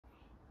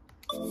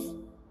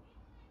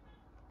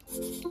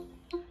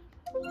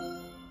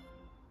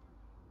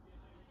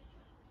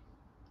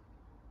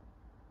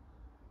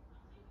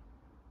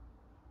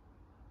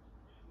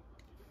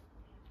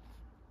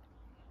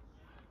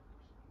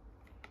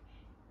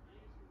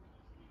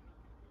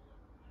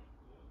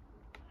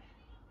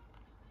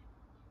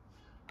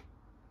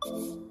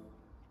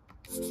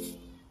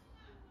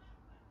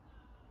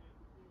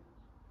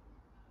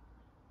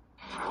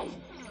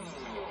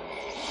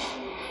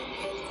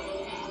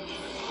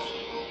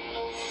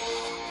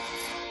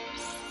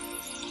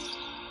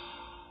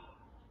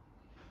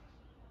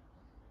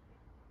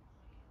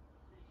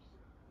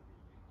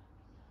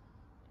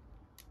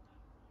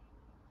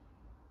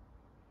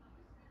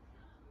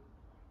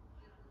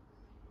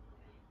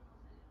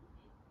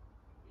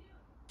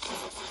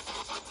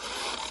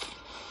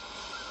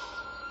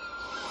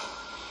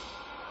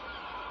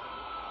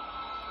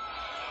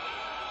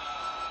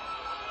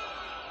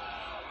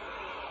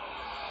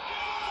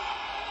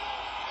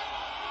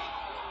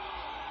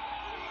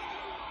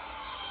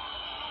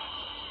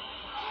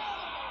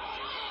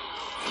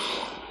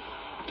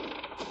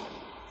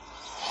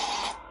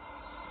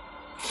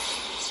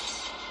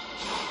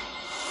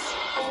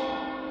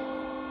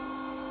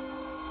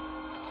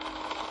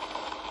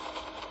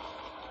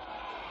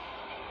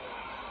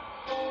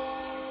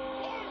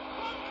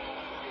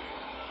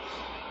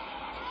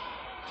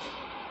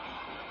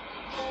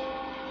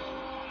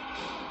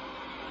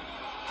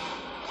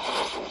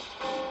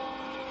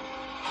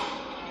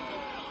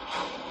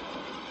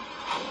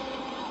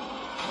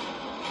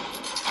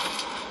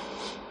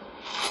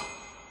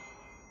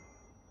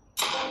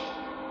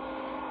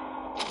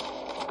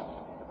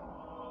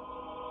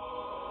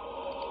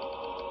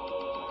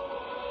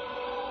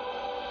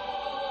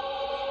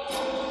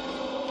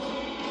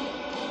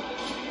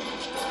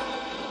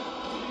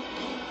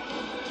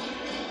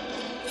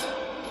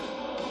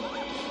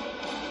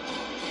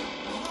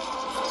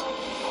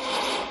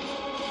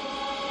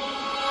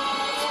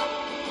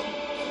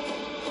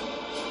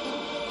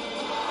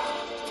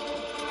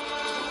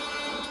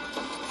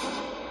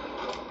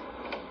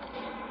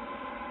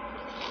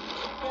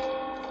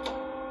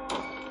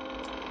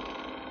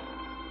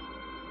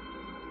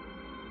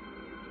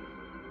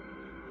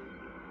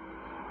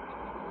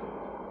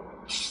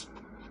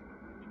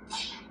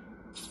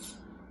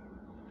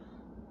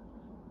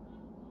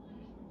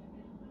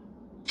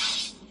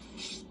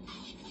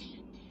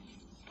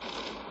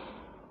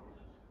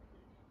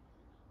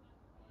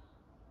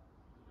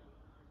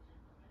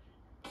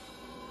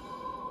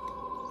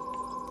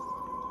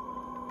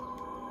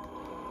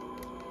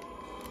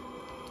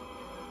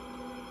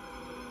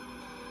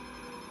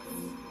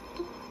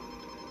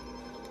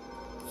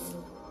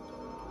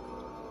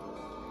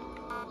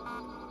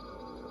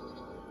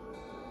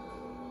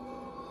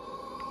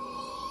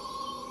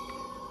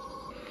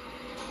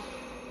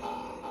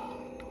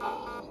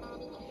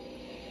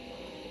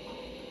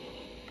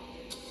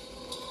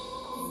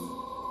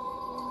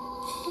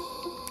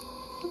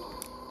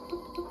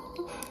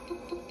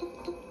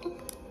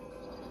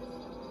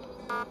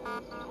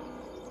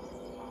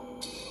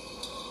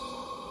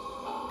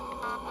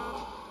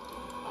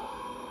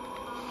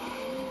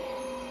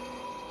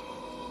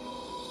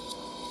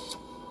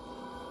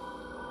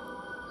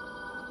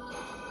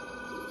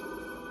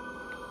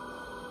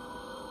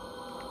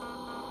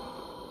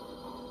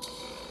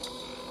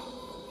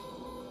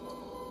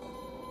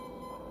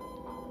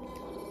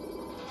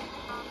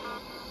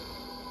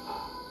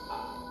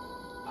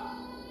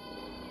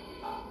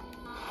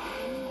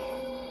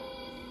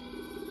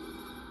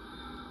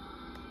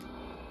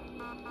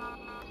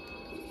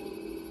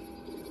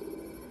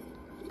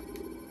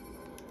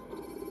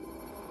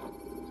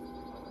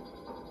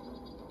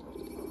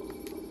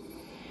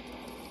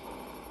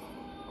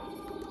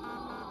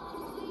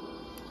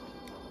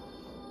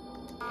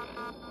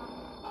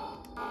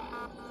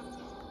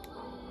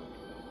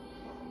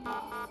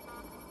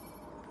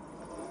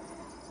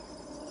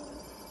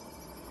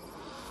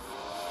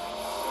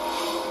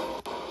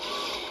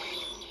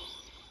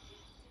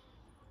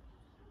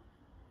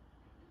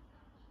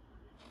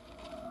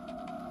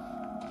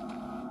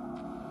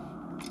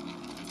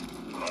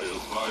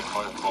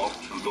I come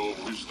to know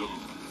wisdom,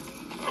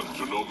 and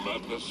to know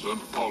madness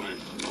and folly.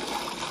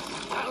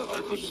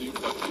 I perceive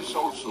that this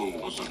also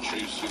was a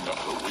chasing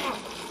after wind.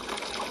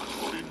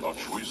 For in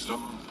much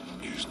wisdom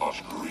is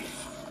much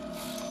grief.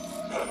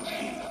 And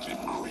he that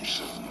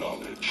increaseth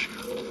knowledge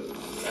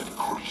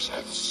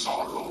increaseth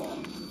sorrow.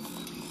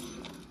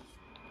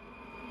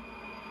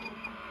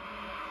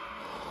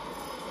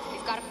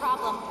 We've got a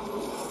problem.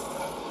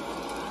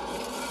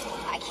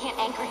 I can't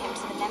anchor him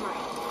to the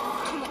memory.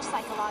 Too much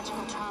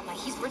psychological trauma.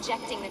 He's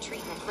rejecting the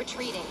treatment,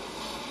 retreating.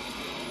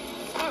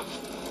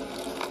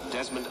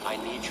 Desmond, I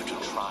need you to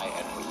try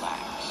and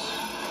relax.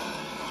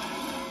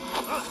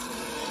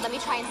 Let me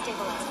try and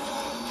stabilize him.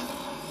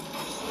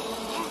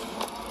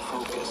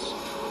 Focus.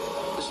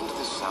 Listen to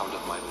the sound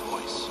of my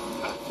voice.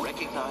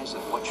 Recognize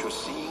that what you're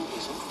seeing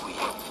isn't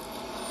real.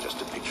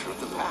 Just a picture of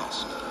the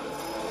past.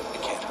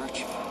 It can't hurt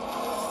you.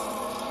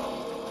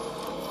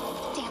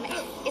 Damn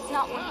it. It's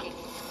not working.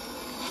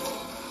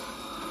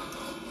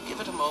 Give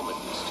it a moment,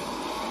 mister.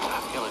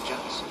 He'll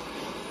adjust.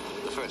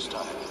 The first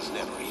time is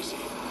never easy.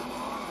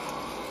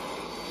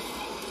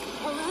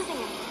 We're losing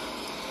him.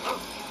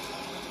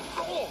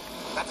 Oh,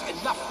 that's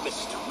enough, Miss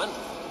Stillman.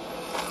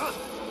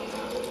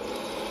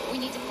 We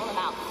need to pull him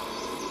out.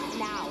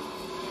 Now.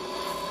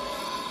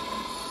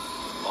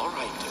 All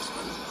right,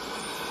 Desmond.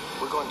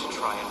 We're going to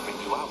try and bring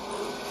you out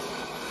now.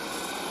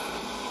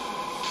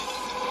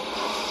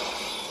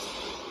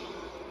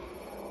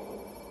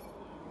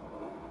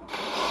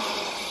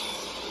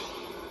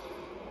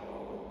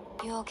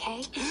 You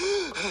okay?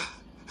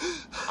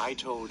 I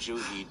told you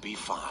he'd be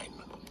fine.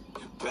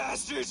 You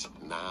bastards!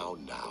 Now,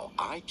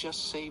 I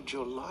just saved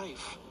your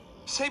life.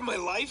 Saved my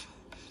life?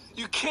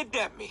 You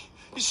kidnapped me.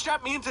 You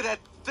strapped me into that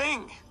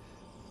thing.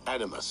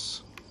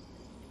 Animus.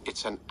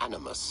 It's an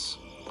animus.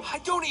 I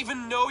don't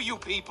even know you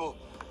people.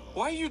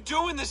 Why are you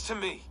doing this to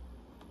me?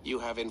 You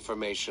have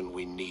information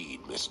we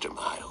need, Mr.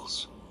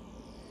 Miles.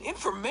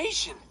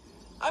 Information?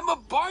 I'm a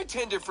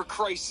bartender, for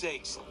Christ's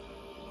sakes.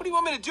 What do you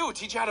want me to do?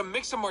 Teach you how to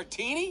mix a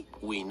martini?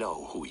 We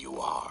know who you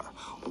are,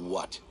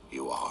 what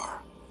you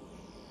are.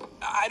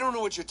 I don't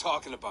know what you're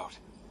talking about.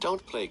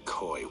 Don't play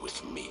coy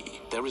with me.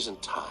 There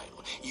isn't time.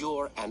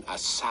 You're an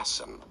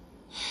assassin.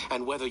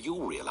 And whether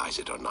you realize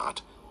it or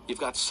not, you've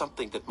got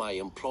something that my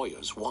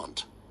employers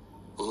want.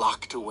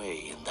 Locked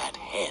away in that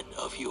head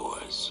of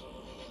yours.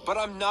 But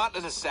I'm not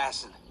an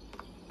assassin.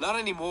 Not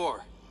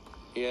anymore.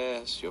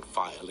 Yes, your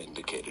file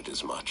indicated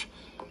as much.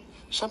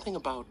 Something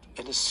about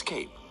an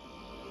escape.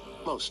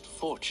 Most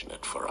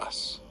fortunate for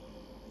us.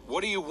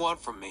 What do you want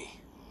from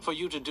me? For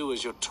you to do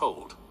as you're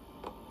told.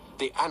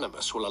 The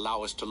Animus will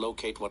allow us to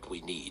locate what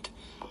we need.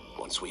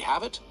 Once we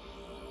have it,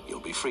 you'll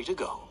be free to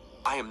go.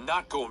 I am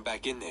not going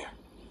back in there.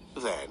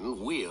 Then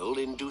we'll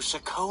induce a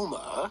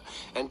coma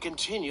and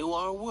continue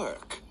our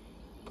work.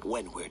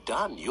 When we're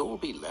done, you'll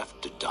be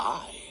left to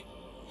die.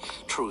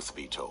 Truth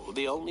be told,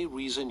 the only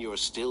reason you're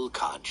still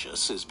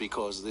conscious is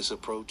because this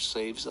approach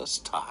saves us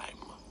time.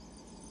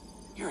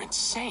 You're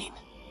insane.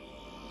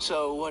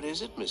 So what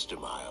is it, Mr.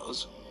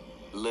 Miles?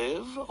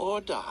 Live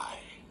or die?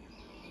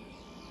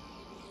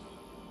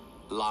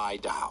 Lie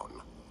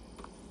down.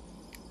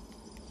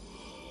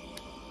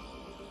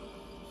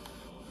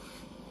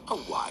 A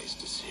wise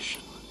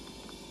decision.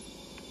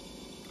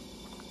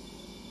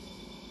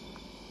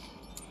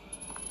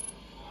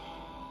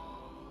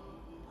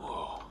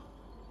 Whoa.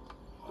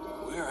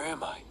 Where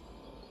am I?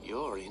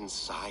 You're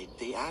inside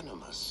the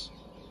Animus.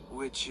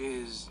 Which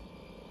is...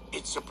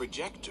 It's a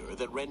projector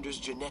that renders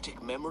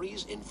genetic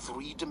memories in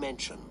 3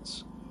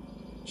 dimensions.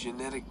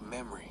 Genetic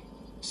memory.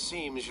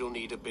 Seems you'll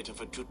need a bit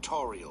of a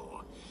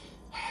tutorial.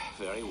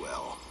 Very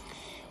well.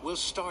 We'll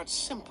start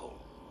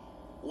simple.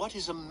 What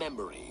is a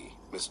memory,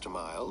 Mr.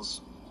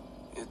 Miles?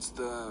 It's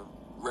the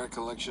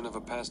recollection of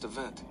a past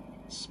event.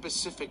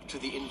 Specific to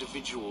the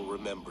individual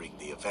remembering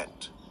the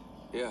event.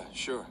 Yeah,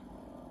 sure.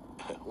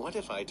 What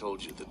if I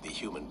told you that the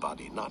human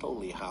body not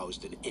only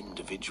housed an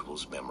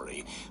individual's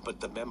memory, but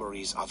the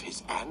memories of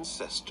his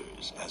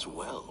ancestors as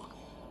well?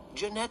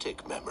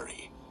 Genetic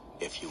memory,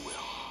 if you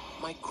will.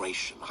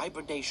 Migration,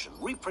 hibernation,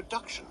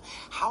 reproduction.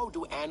 How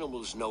do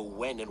animals know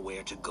when and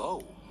where to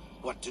go?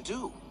 What to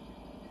do?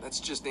 That's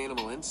just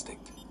animal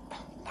instinct.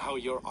 Now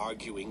you're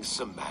arguing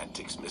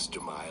semantics,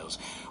 Mr. Miles.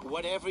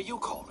 Whatever you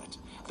call it,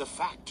 the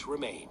fact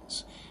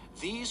remains.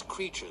 These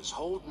creatures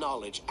hold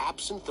knowledge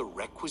absent the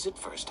requisite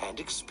first-hand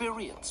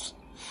experience.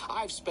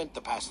 I've spent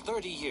the past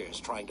 30 years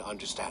trying to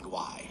understand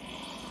why.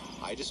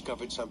 I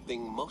discovered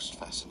something most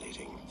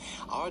fascinating.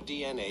 Our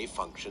DNA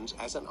functions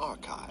as an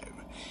archive.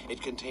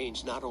 It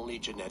contains not only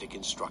genetic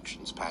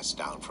instructions passed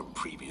down from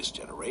previous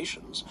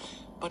generations,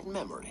 but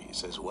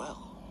memories as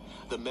well.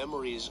 The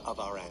memories of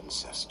our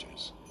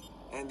ancestors.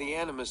 And the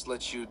Animus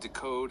lets you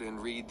decode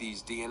and read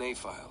these DNA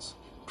files.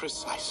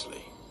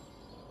 Precisely.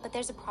 But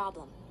there's a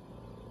problem.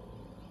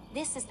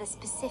 This is the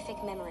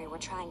specific memory we're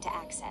trying to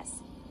access.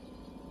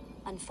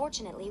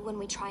 Unfortunately, when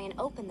we try and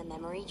open the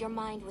memory, your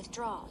mind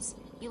withdraws.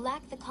 You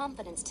lack the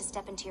confidence to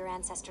step into your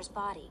ancestor's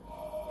body.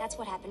 That's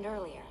what happened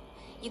earlier.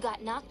 You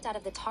got knocked out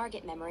of the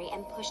target memory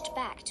and pushed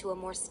back to a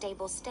more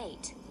stable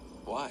state.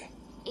 Why?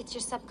 It's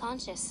your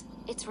subconscious.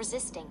 It's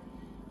resisting.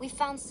 We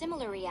found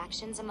similar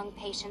reactions among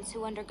patients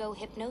who undergo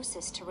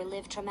hypnosis to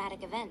relive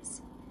traumatic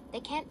events. They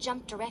can't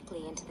jump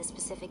directly into the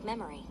specific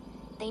memory.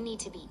 They need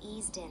to be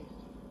eased in.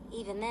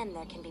 Even then,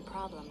 there can be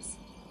problems.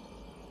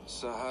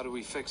 So how do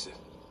we fix it?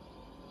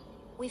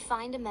 We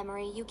find a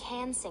memory you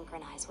can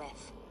synchronize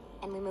with,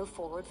 and we move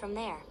forward from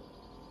there.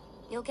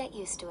 You'll get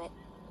used to it.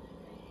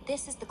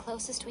 This is the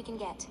closest we can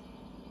get,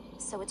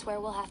 so it's where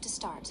we'll have to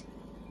start.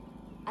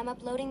 I'm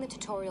uploading the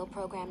tutorial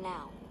program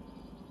now.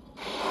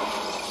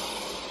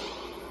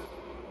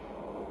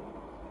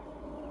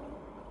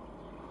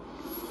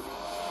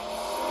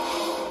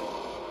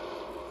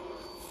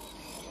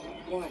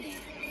 Warning.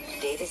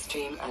 Data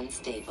stream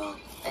unstable.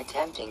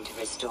 Attempting to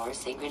restore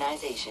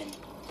synchronization.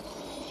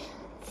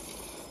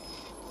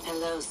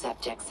 Hello,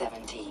 Subject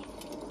 17.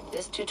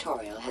 This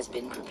tutorial has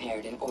been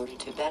prepared in order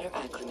to better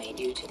acclimate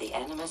you to the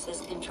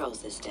Animus's control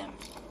system.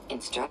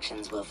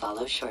 Instructions will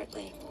follow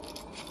shortly.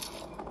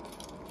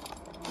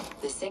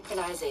 The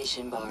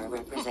synchronization bar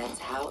represents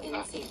how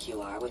in sync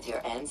you are with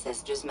your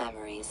ancestors'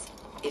 memories.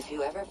 If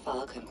you ever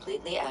fall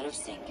completely out of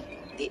sync,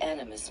 the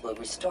Animus will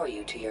restore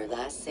you to your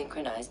last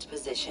synchronized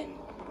position.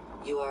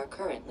 You are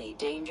currently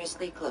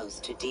dangerously close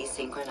to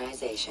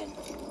desynchronization.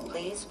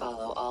 Please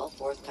follow all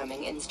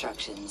forthcoming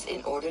instructions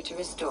in order to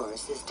restore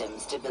system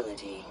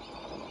stability.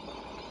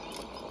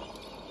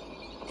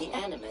 The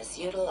Animus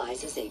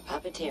utilizes a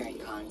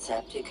puppeteering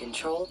concept to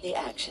control the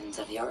actions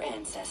of your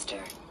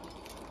ancestor.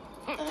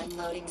 I'm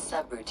loading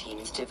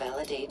subroutines to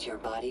validate your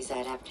body's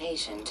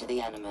adaptation to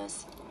the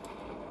Animus.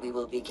 We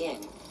will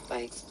begin by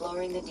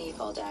exploring the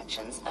default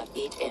actions of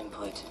each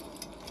input.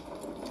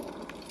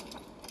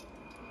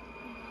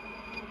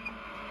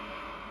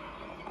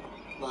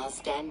 While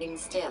standing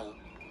still,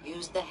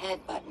 use the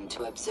head button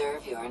to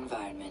observe your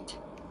environment.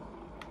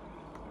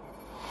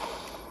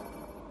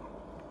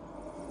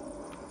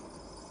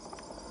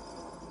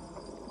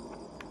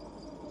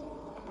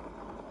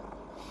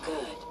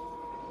 Good.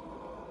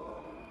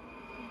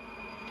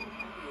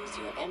 Use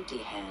your empty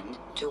hand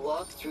to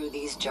walk through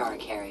these jar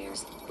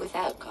carriers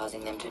without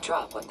causing them to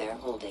drop what they're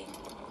holding.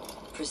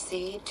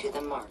 Proceed to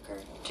the marker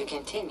to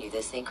continue the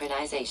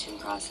synchronization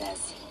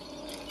process.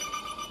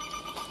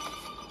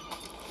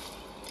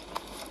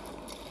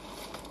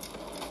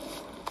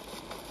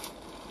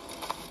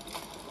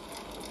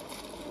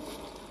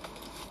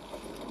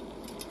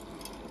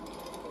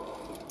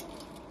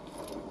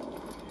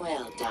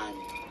 Well done.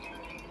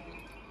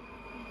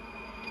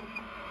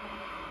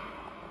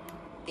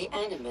 The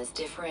Animus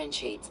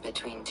differentiates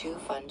between two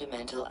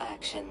fundamental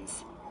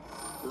actions: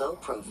 low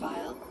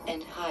profile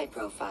and high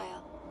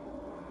profile.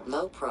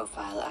 Low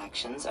profile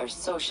actions are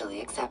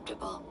socially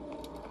acceptable.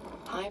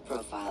 High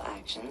profile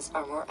actions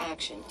are more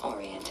action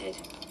oriented.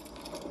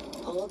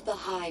 Hold the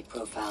high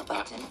profile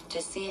button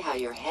to see how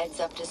your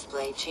heads-up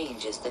display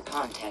changes the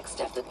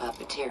context of the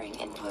puppeteering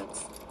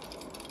inputs.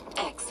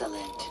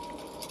 Excellent.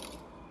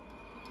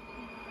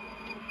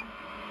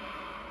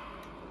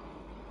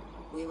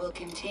 We will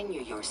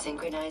continue your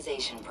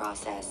synchronization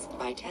process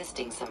by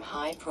testing some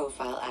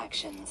high-profile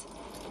actions.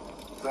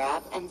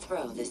 Grab and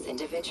throw this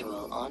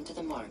individual onto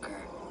the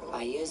marker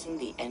by using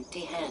the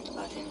empty hand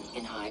button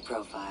in high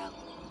profile.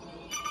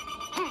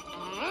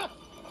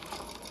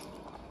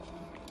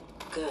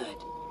 Good.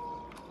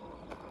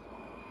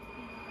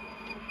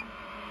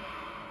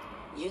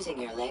 Using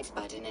your legs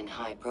button in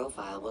high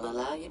profile will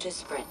allow you to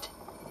sprint.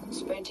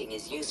 Sprinting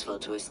is useful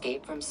to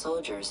escape from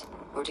soldiers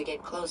or to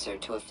get closer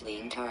to a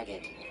fleeing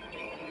target.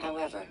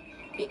 However,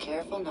 be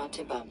careful not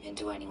to bump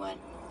into anyone,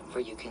 for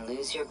you can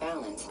lose your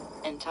balance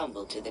and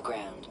tumble to the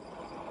ground.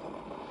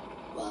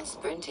 While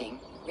sprinting,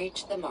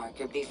 reach the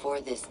marker before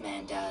this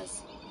man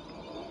does.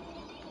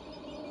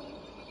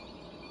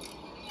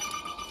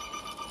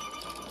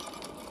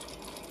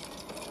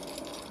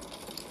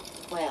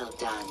 Well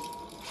done.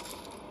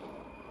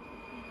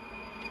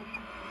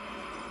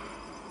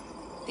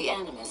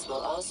 Animus will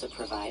also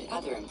provide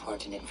other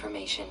important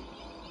information.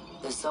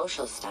 The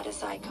social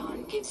status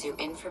icon gives you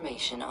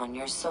information on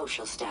your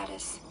social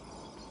status.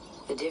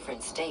 The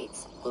different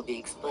states will be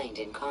explained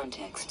in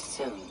context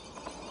soon.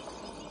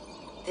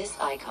 This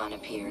icon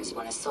appears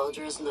when a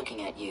soldier is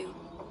looking at you.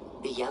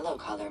 The yellow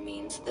color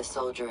means the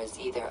soldier is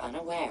either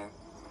unaware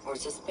or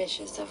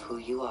suspicious of who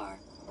you are.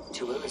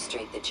 To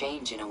illustrate the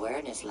change in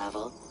awareness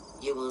level,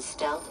 you will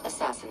stealth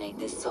assassinate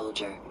this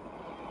soldier.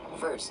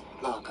 First,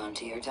 lock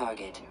onto your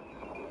target.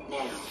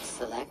 Now,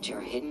 select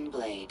your hidden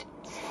blade.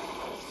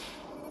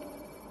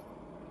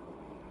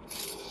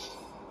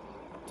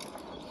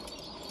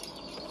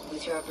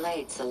 With your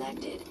blade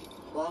selected,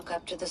 walk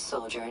up to the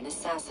soldier and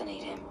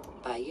assassinate him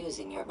by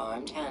using your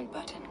armed hand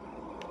button.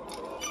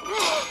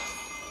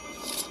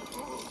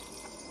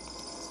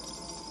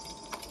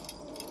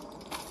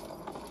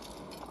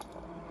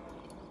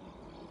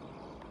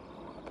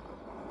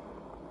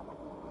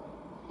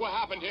 What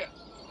happened here?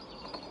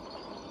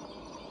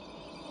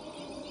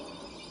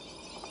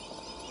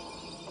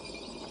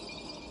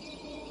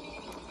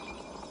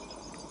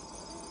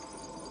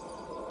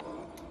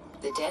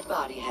 The dead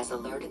body has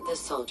alerted the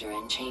soldier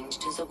and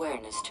changed his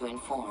awareness to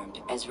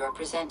informed, as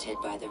represented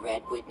by the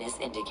red witness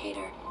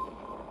indicator.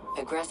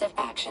 Aggressive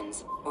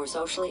actions or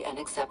socially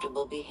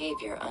unacceptable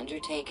behavior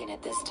undertaken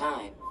at this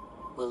time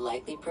will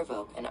likely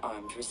provoke an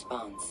armed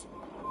response.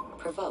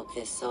 Provoke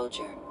this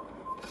soldier.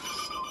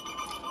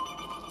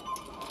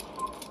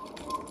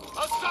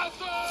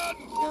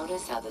 Assassin!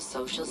 Notice how the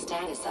social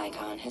status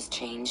icon has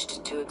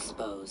changed to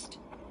exposed.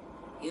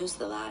 Use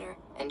the latter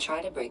and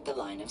try to break the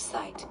line of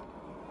sight.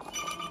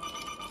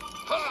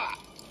 Ha!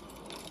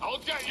 I'll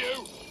get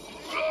you!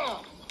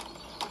 Ugh!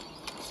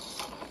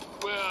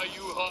 Where are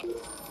you, hot?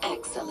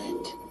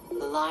 Excellent.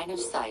 The line of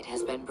sight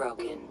has been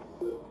broken.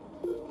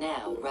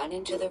 Now run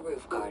into the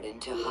roof garden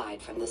to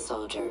hide from the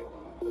soldier.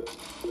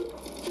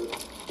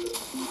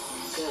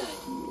 Good.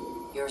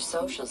 Your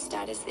social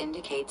status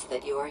indicates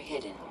that you are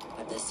hidden,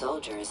 but the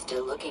soldier is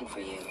still looking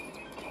for you.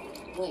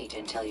 Wait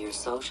until your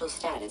social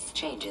status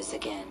changes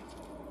again.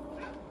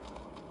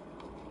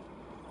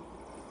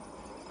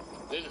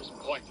 This is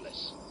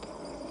pointless.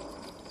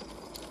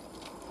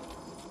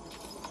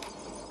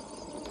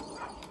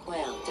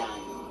 Well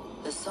done.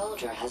 The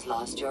soldier has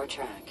lost your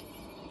track.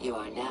 You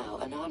are now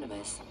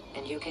anonymous,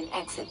 and you can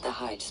exit the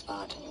hide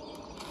spot.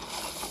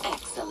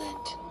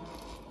 Excellent.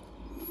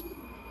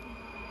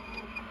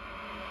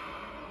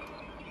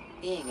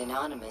 Being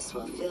anonymous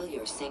will fill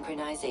your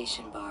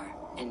synchronization bar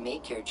and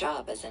make your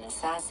job as an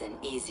assassin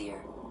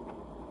easier.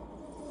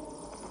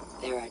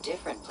 There are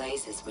different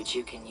places which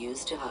you can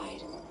use to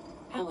hide.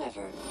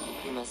 However,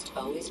 you must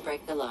always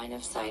break the line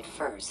of sight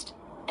first,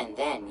 and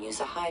then use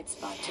a hide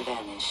spot to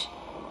vanish.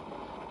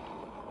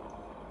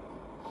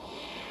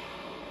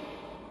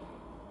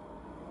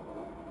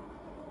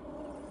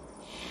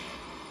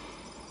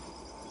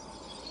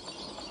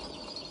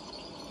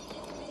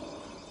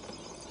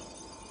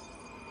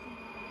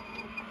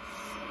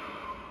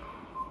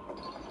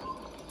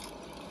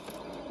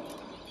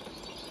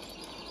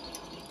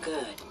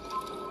 Good.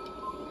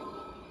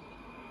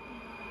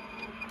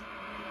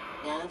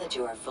 Now that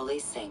you are fully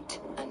synced,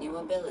 a new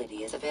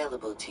ability is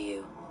available to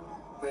you.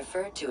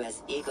 Referred to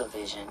as Eagle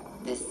Vision,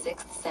 this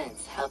sixth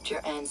sense helped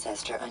your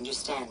ancestor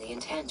understand the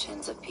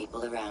intentions of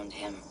people around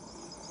him.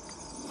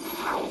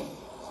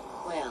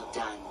 Well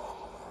done.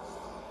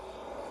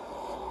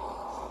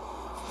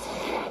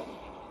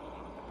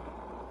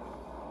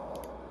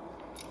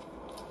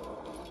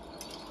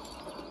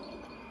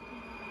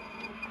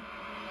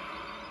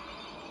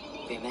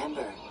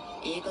 Remember,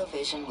 Eagle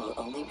Vision will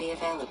only be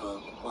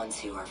available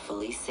once you are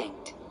fully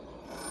synced.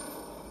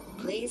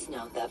 Please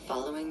note that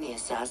following the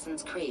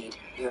Assassin's Creed,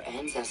 your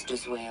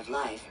ancestors' way of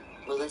life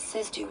will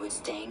assist you with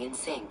staying in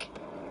sync.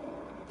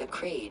 The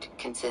Creed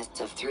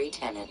consists of 3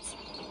 tenets.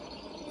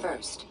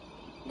 First,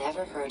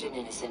 never hurt an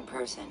innocent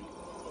person.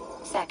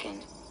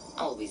 Second,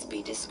 always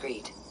be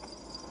discreet.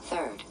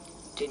 Third,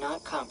 do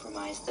not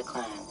compromise the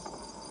clan.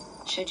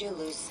 Should you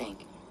lose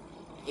sync,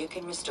 you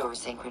can restore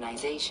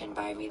synchronization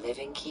by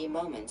reliving key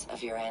moments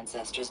of your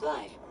ancestor's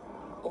life,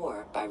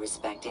 or by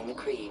respecting the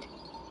Creed.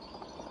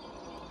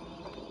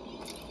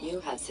 You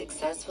have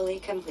successfully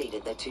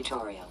completed the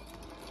tutorial.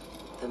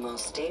 The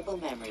most stable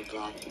memory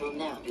block will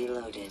now be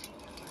loaded.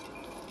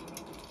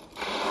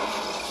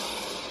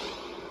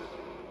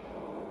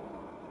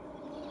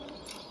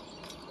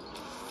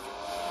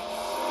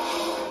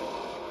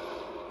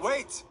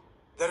 Wait!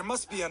 There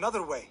must be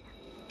another way.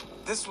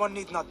 This one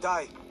need not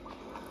die.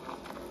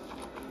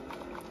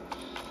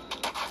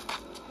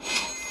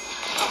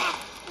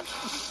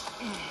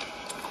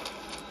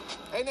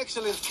 An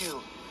excellent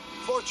kill.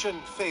 Fortune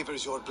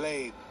favors your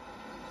blade.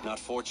 Not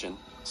fortune,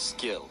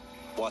 skill.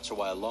 Watch a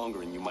while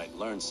longer and you might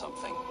learn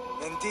something.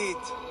 Indeed.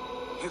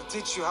 He'll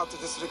teach you how to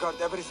disregard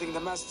everything the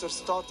Masters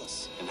taught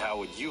us. And how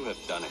would you have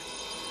done it?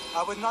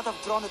 I would not have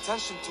drawn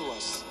attention to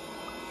us.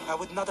 I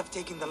would not have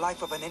taken the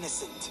life of an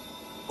innocent.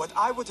 What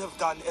I would have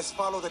done is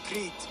follow the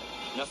Creed.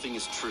 Nothing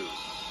is true.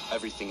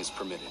 Everything is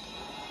permitted.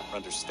 or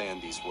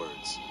understand these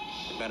words.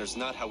 It matters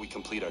not how we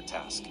complete our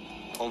task,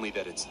 only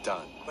that it's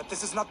done. But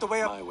this is not the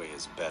way. My way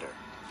is better.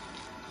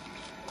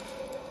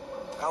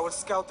 I will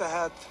scout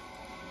ahead.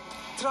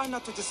 Try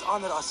not to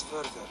dishonor us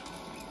further.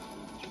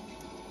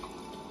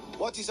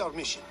 What is our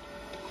mission?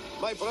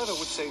 My brother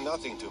would say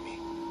nothing to me,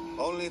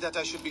 only that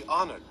I should be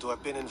honored to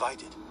have been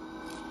invited.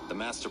 The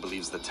Master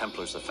believes the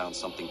Templars have found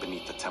something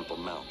beneath the Temple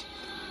Mount.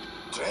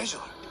 Treasure?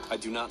 I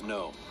do not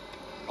know.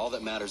 All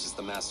that matters is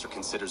the Master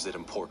considers it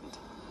important.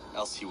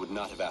 Else he would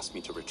not have asked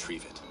me to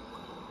retrieve it.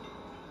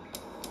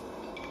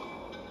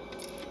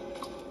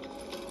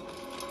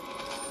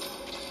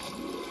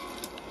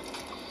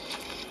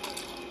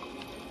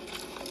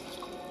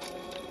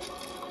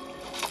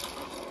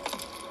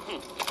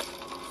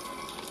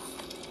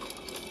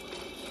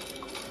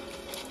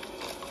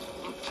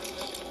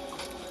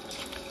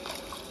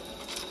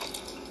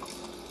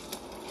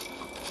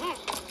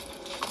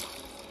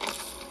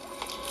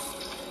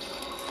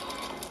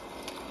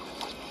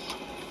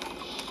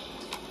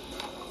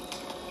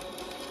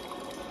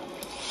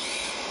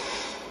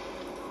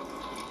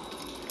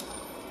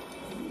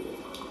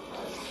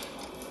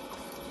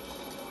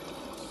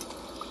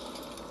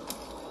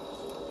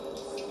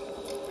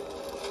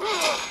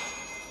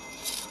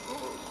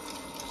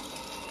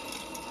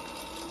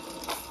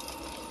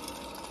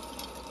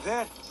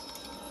 There.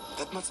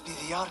 That must be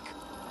the Ark.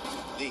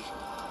 The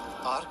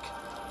Ark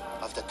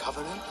of the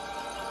Covenant?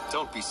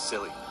 Don't be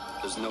silly.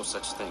 There's no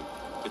such thing.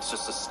 It's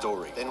just a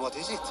story. Then what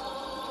is it?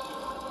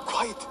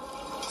 Quiet.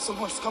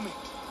 Someone's coming.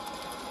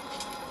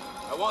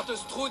 I want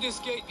us through this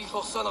gate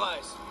before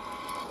sunrise.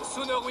 The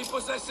sooner we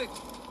possess it,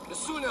 the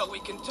sooner we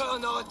can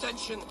turn our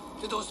attention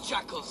to those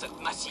jackals at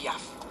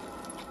Masyaf.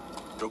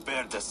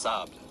 Robert de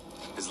Sable.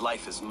 His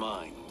life is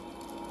mine.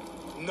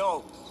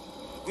 No.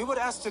 We were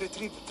asked to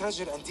retrieve the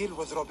treasure and deal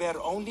with Robert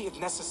only if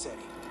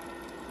necessary.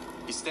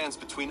 He stands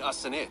between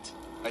us and it.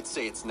 I'd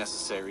say it's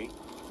necessary.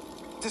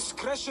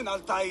 Discretion,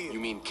 Altair. You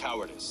mean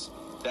cowardice.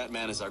 That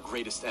man is our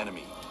greatest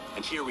enemy,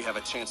 and here we have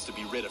a chance to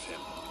be rid of him.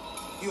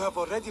 You have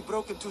already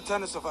broken 2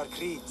 tenets of our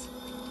creed.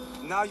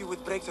 Now you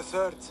would break the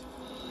 3rd.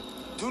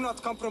 Do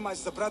not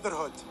compromise the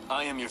Brotherhood.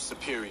 I am your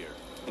superior,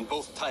 in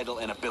both title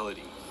and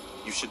ability.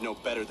 You should know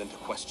better than to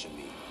question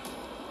me.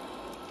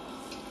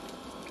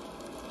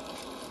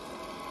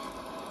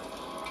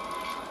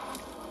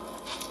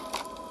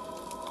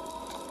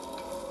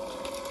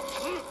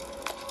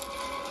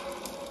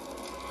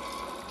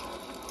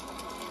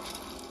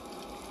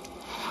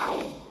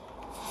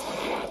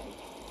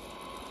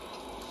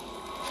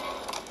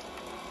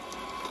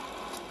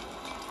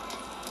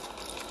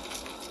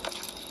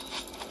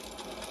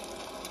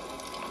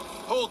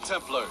 Hold,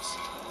 Templars!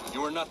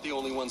 You are not the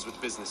only ones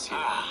with business here.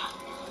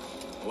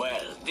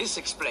 Well, this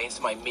explains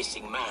my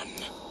missing man.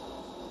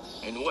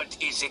 And what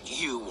is it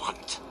you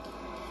want?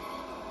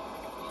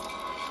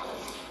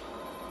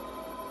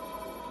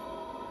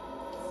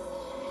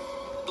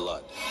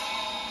 Blood.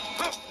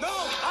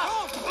 No!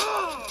 No!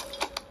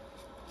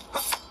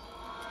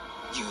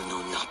 You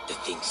know not the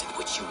things in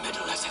which you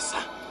meddle,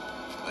 assassin.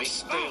 I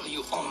spare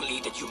you only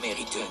that you may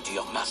return to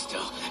your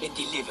master and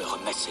deliver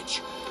a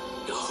message.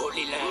 The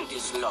Holy Land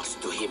is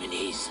lost to him and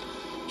his.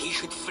 He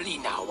should flee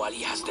now while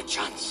he has the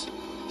chance.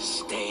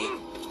 Stay,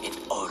 and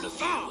all of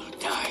you will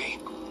die.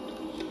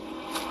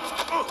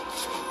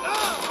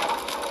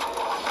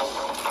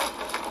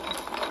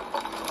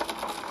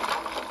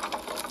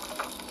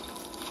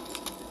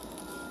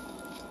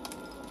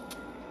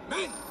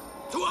 Men,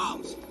 to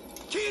arms!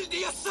 Kill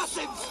the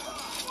assassins!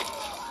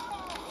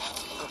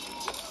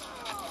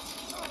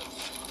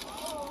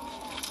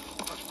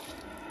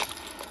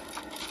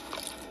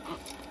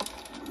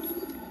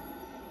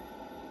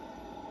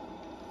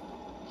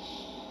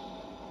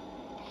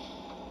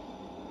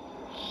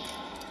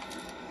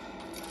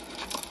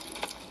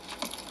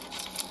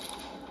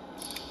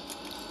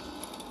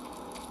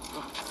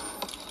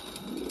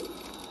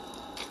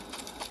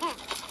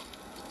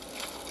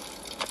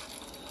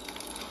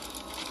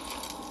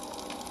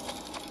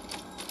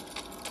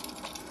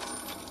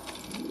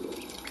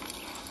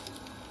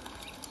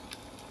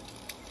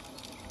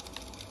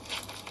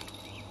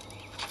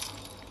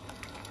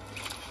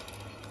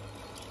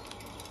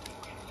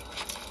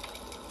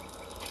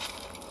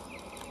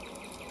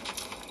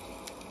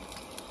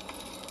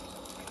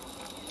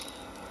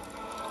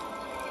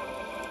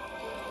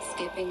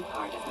 Skipping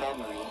part of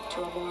memory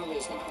to a more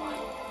recent one.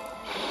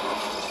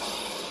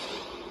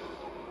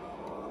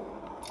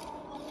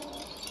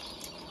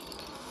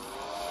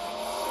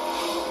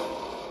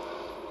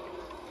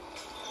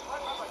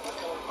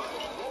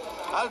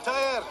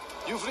 Altair,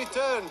 you've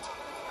returned.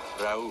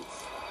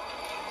 Raouf.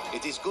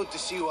 It is good to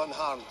see you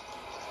unharmed.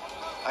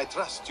 I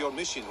trust your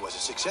mission was a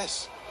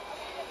success.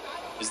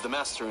 Is the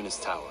Master in his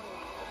tower?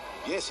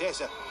 Yes,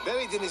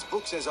 buried in his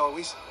books as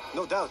always.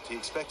 No doubt he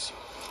expects you.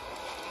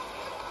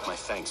 My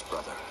thanks,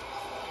 brother.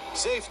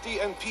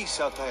 Safety and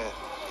peace, Altair.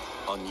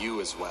 On you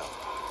as well.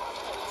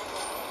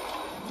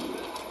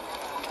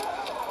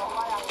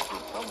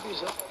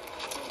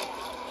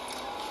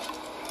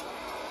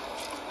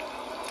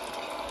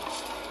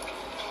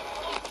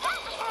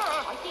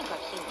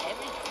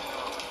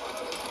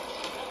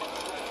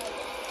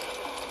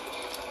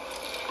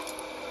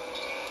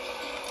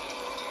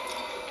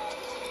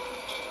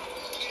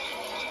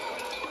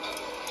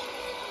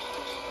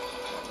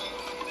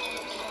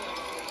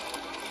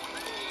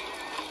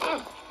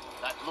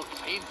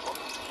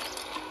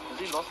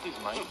 lost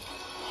his mind?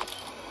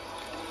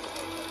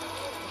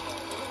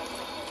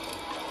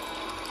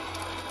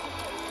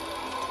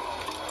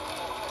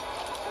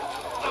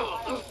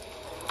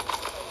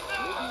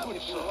 Maybe he would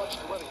have searched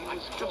where he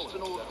was just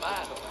an old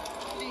man.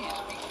 Please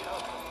be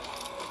careful.